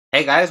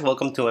Hey guys,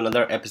 welcome to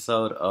another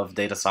episode of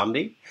Data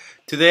Zombie.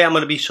 Today I'm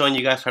going to be showing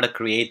you guys how to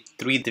create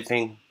three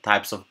different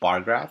types of bar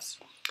graphs.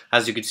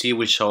 As you can see,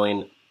 we're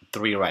showing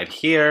three right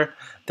here.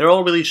 They're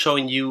all really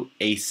showing you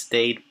a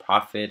state,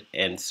 profit,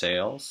 and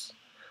sales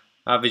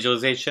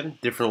visualization.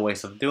 Different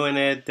ways of doing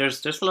it.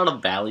 There's a lot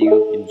of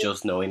value in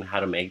just knowing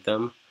how to make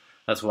them,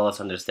 as well as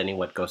understanding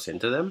what goes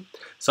into them.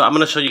 So I'm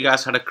going to show you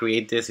guys how to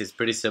create this. It's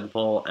pretty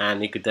simple,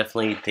 and you could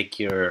definitely take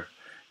your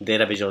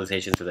data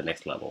visualization to the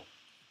next level.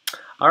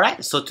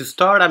 Alright, so to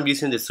start, I'm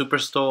using the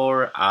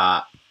Superstore.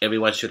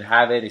 Everyone should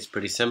have it. It's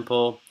pretty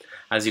simple.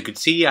 As you can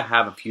see, I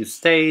have a few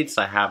states.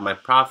 I have my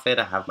profit.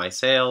 I have my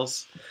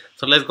sales.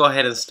 So let's go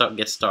ahead and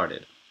get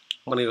started.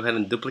 I'm going to go ahead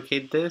and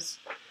duplicate this.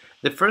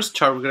 The first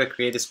chart we're going to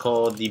create is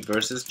called the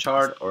versus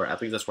chart, or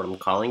at least that's what I'm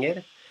calling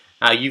it.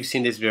 You've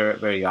seen this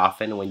very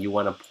often when you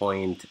want to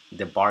point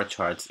the bar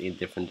charts in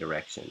different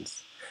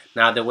directions.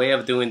 Now, the way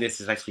of doing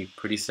this is actually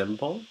pretty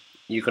simple.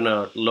 You're going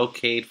to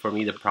locate for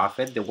me the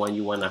profit, the one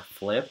you want to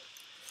flip,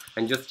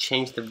 and just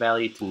change the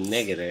value to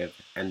negative,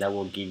 and that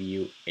will give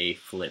you a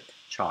flipped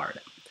chart.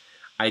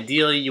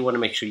 Ideally, you want to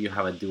make sure you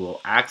have a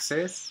dual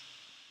axis.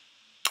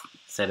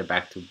 Set it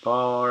back to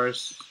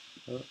bars.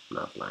 Oh,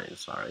 not lines,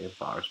 sorry,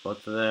 bars,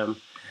 both of them.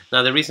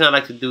 Now, the reason I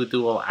like to do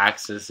dual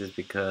axis is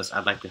because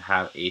I'd like to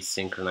have a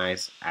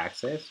synchronized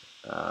axis.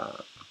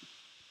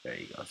 There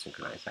you go,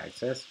 synchronized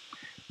axis,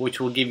 which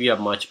will give you a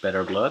much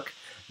better look.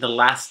 The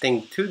last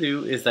thing to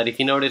do is that if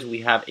you notice,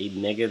 we have a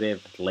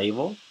negative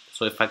label.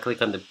 So if I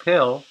click on the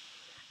pill,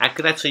 I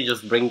could actually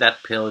just bring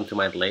that pill into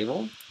my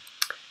label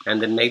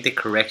and then make the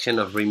correction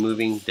of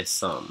removing the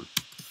sum.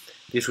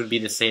 This would be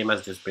the same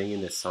as just bringing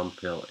the sum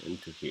pill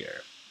into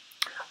here.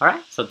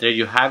 Alright, so there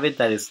you have it.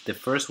 That is the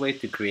first way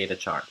to create a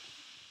chart.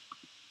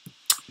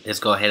 Let's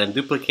go ahead and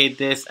duplicate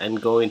this and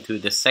go into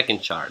the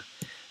second chart.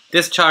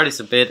 This chart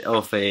is a bit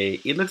of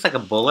it looks like a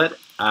bullet.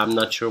 I'm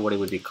not sure what it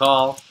would be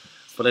called,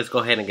 but let's go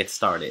ahead and get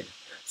started.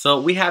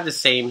 So we have the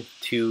same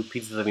two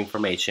pieces of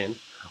information.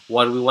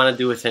 What we want to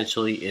do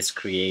essentially is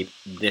create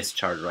this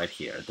chart right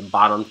here, the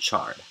bottom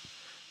chart.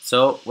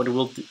 So what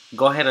we'll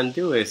go ahead and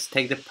do is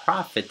take the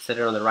profit, set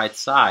it on the right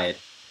side.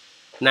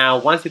 Now,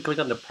 once you click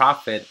on the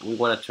profit, we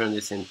want to turn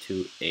this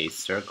into a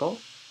circle.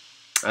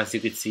 As you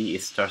can see,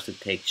 it starts to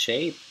take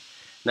shape.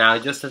 Now,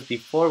 just as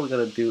before, we're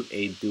going to do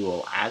a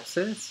dual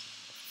axis,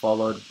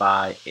 followed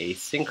by a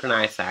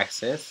synchronized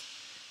axis,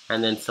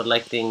 and then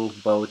selecting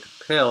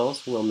both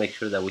pills, we'll make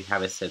sure that we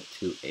have it set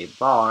to a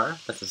bar.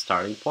 That's the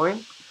starting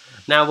point.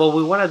 Now, what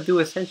we want to do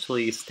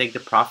essentially is take the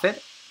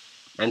profit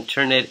and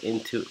turn it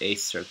into a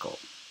circle.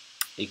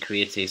 It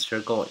creates a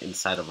circle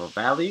inside of our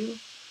value.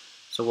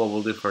 So what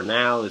we'll do for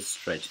now is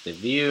stretch the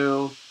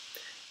view.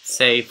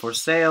 Say for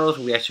sales,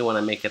 we actually want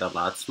to make it a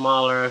lot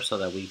smaller so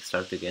that we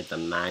start to get a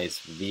nice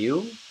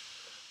view.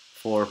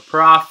 For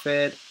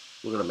profit,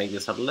 we're going to make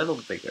this a little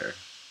bigger.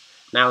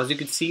 Now, as you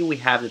can see, we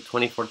have the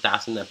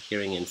 24,000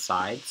 appearing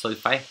inside. So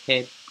if I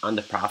hit on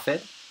the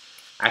profit,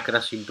 I could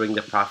actually bring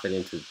the profit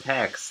into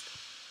text.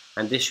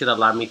 And this should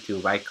allow me to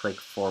right-click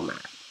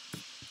format.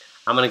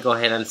 I'm going to go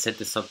ahead and set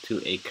this up to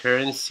a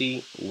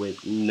currency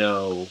with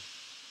no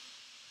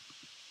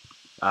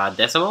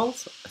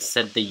decimals.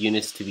 Set the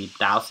units to be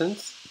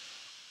thousands.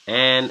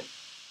 And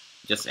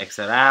just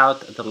exit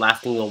out. The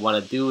last thing we'll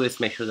want to do is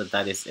make sure that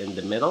that is in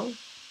the middle.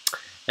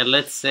 And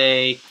let's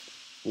say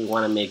we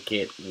want to make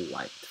it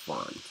white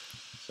font.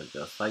 So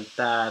just like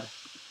that.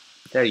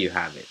 There you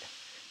have it.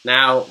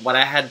 Now, what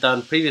I had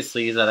done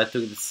previously is that I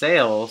took the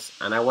sales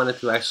and I wanted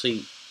to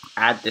actually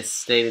add this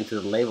state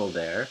into the label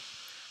there,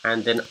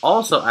 and then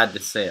also add the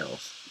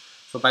sales.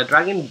 So by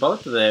dragging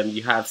both of them,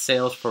 you have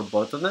sales for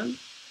both of them.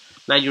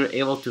 Now you're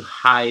able to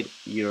hide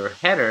your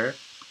header,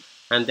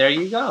 and there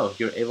you go.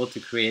 You're able to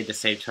create the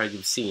same chart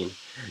you've seen.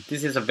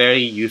 This is a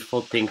very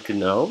useful thing to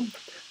know.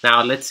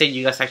 Now let's say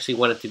you guys actually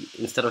wanted to,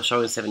 instead of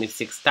showing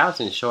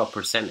 76,000, show a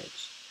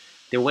percentage.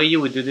 The way you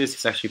would do this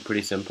is actually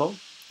pretty simple.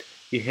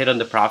 You hit on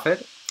the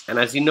profit, and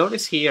as you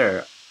notice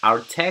here,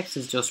 our text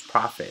is just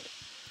profit.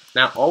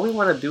 Now, all we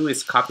want to do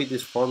is copy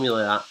this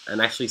formula and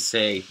actually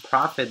say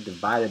profit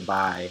divided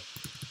by,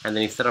 and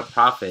then instead of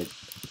profit,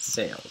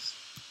 sales.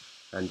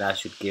 And that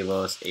should give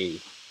us a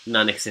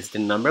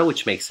non-existent number,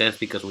 which makes sense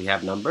because we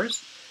have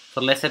numbers.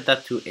 So let's set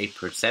that to a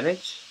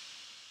percentage.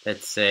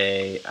 Let's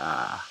say,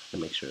 let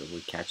me make sure we're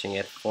catching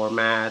it,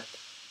 format,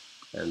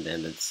 and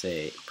then let's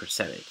say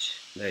percentage.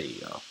 There you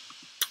go.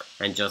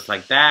 And just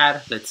like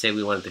that, let's say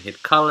we wanted to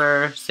hit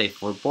color, say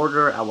for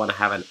border, I want to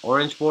have an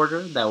orange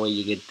border. That way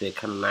you get the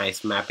kind of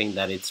nice mapping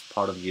that it's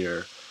part of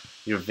your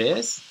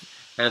viz.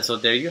 And so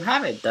there you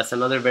have it. That's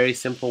another very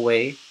simple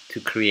way to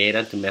create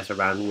and to mess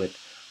around with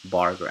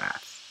bar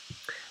graphs.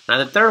 Now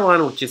the third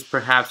one, which is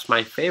perhaps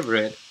my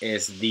favorite,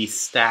 is the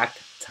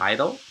stacked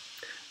title.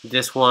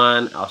 This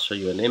one, I'll show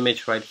you an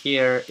image right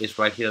here, is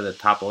right here at the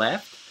top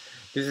left.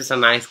 This is a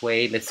nice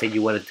way, let's say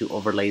you wanted to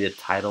overlay the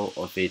title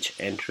of each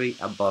entry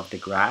above the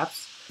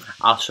graphs.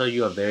 I'll show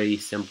you a very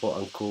simple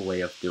and cool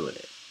way of doing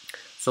it.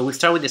 So we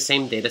start with the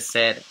same data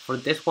set. For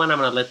this one, I'm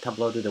going to let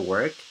Tableau do the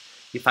work.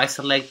 If I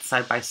select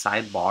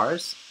side-by-side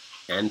bars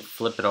and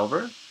flip it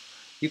over,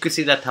 you can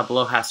see that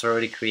Tableau has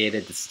already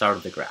created the start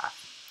of the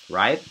graph,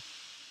 right?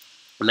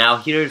 Now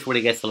here's where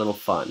it gets a little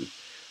fun.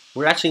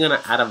 We're actually going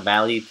to add a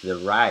value to the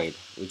right,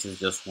 which is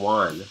just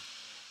 1.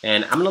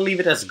 And I'm going to leave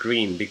it as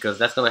green because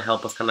that's going to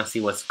help us kind of see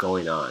what's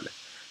going on.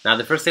 Now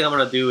the first thing I'm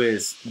going to do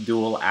is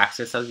dual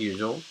axis as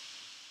usual.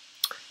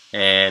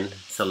 And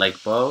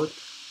select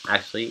both,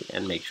 actually,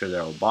 and make sure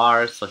they're all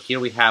bars. So here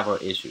we have our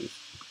issues,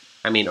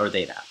 our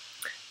data.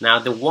 Now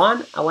the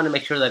 1, I want to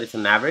make sure that it's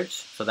an average,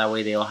 so that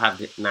way they all have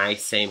the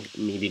nice same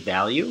meaty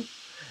value.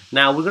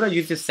 Now we're going to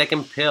use this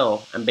second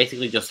pill and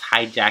basically just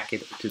hijack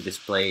it to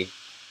display,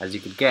 as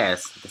you could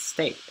guess, the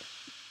state.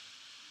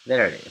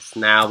 There it is.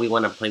 Now we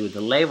want to play with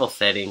the label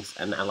settings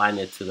and align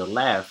it to the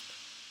left.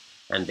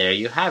 And there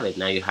you have it.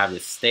 Now you have the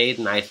state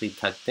nicely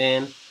tucked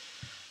in.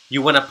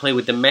 You want to play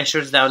with the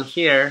measures down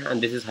here,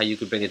 and this is how you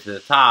could bring it to the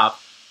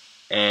top.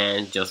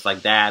 And just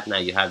like that, now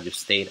you have your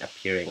state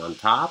appearing on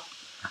top.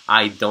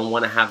 I don't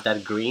want to have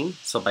that green,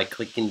 so by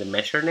clicking the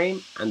measure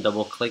name and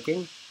double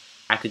clicking,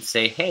 I could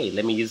say, hey,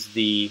 let me use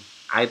the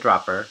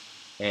eyedropper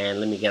and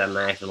let me get a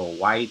nice little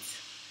white,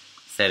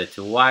 set it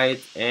to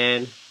white,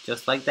 and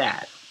just like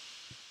that,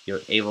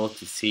 you're able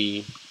to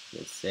see,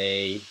 let's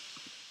say,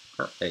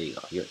 there you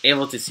go, you're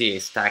able to see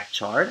a stacked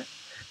chart.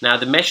 Now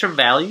the measure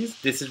values,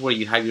 this is where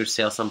you have your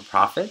sales and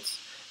profits.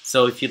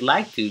 So if you'd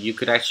like to, you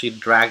could actually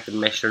drag the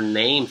measure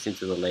names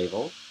into the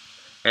label.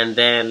 And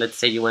then let's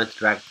say you wanted to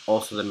drag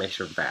also the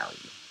measure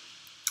value.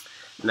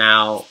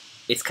 Now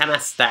it's kind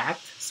of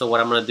stacked, so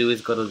what I'm going to do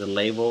is go to the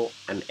label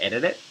and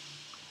edit it.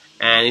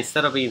 And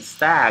instead of being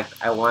stacked,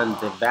 I want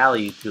the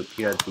value to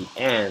appear at the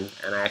end,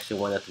 and I actually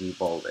want it to be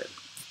bolded.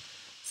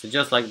 So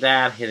just like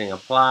that, hitting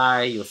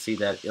apply, you'll see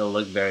that it'll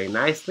look very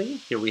nicely.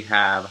 Here we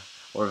have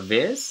our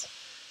viz.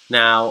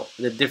 Now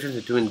the difference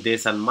between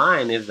this and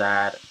mine is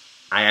that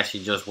I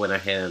actually just went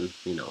ahead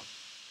and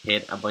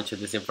hit a bunch of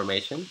this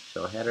information,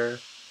 show header,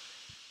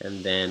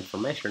 and then for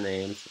measure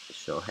names,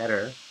 show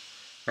header,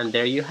 and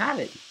there you have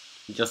it.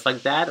 Just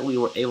like that, we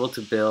were able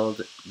to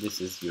build,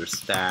 this is your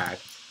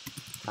stacked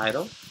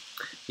title.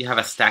 You have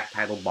a stacked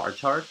title bar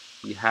chart.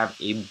 You have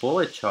a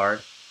bullet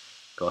chart.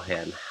 Go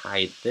ahead and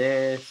hide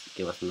this,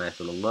 give us a nice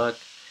little look.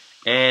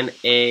 And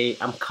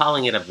I'm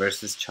calling it a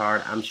versus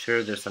chart. I'm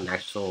sure there's an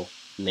actual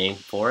name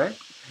for it.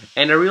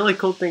 And a really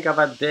cool thing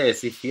about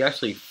this, if you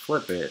actually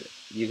flip it,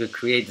 you could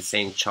create the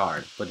same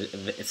chart, but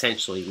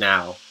essentially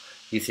now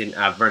using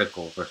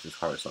vertical versus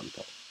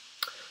horizontal.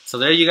 So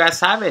there you guys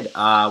have it.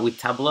 With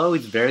Tableau,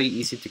 it's very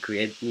easy to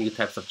create new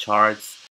types of charts.